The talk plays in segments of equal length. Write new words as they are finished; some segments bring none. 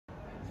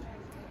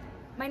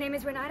My name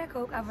is Renata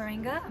Koch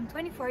Alvarenga. I'm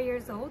 24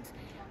 years old.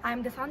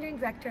 I'm the founder and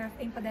director of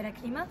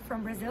Clima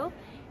from Brazil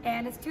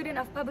and a student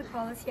of public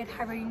policy at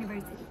Harvard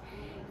University.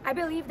 I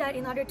believe that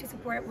in order to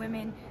support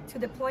women to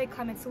deploy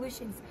climate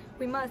solutions,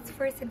 we must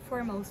first and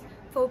foremost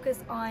focus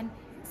on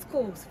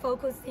schools,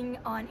 focusing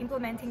on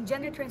implementing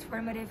gender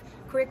transformative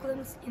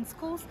curriculums in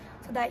schools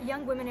so that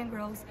young women and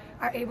girls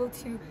are able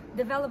to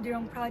develop their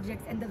own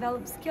projects and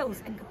develop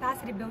skills and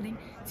capacity building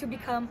to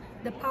become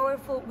the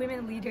powerful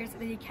women leaders that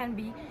they can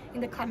be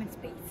in the climate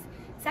space.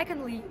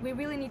 Secondly, we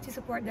really need to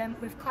support them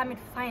with climate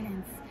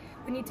finance.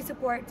 We need to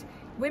support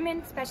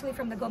women, especially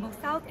from the Global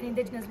South and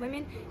indigenous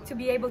women, to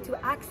be able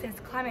to access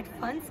climate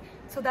funds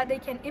so that they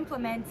can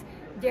implement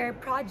their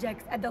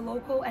projects at the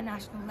local and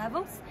national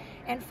levels.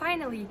 And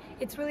finally,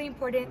 it's really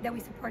important that we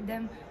support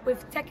them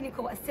with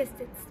technical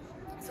assistance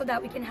so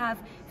that we can have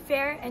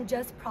fair and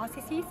just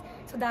processes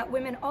so that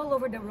women all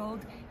over the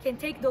world can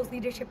take those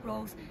leadership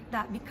roles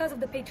that, because of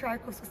the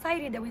patriarchal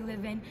society that we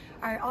live in,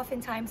 are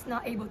oftentimes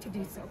not able to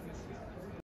do so.